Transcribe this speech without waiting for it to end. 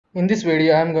In this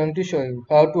video, I am going to show you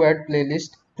how to add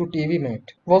playlist to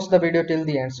Tivimate. Watch the video till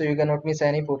the end so you cannot miss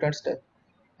any important step.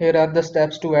 Here are the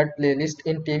steps to add playlist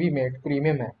in Tivimate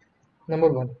Premium app. Number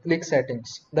 1. Click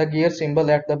Settings, the gear symbol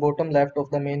at the bottom left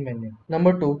of the main menu.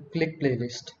 Number 2. Click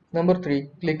Playlist. Number 3.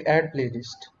 Click Add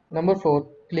Playlist. Number 4.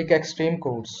 Click Extreme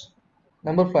Codes.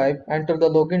 Number 5. Enter the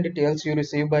login details you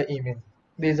received by email.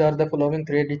 These are the following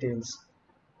 3 details: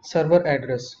 server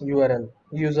address, URL,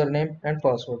 username and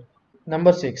password.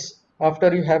 Number 6.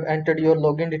 After you have entered your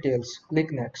login details,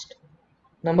 click Next.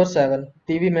 Number 7.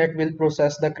 Tvmate will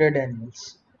process the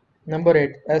credentials. Number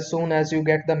 8. As soon as you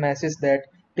get the message that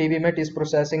Tvmate is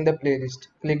processing the playlist,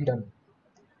 click Done.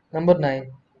 Number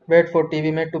 9. Wait for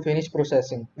Tvmate to finish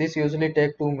processing. This usually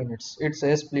takes 2 minutes. It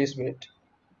says please wait.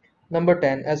 Number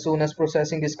 10. As soon as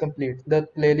processing is complete, the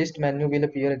playlist menu will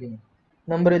appear again.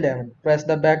 Number 11. Press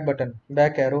the back button,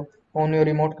 back arrow, on your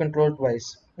remote control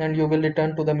twice, and you will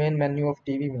return to the main menu of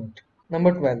Tvmate.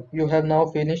 Number 12. You have now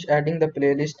finished adding the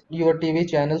playlist to your TV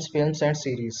channels, films and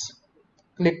series.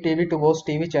 Click TV to watch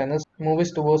TV channels,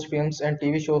 movies to watch films and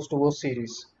TV shows to watch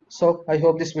series. So, I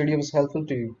hope this video was helpful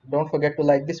to you. Don't forget to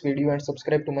like this video and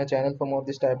subscribe to my channel for more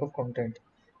this type of content.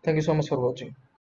 Thank you so much for watching.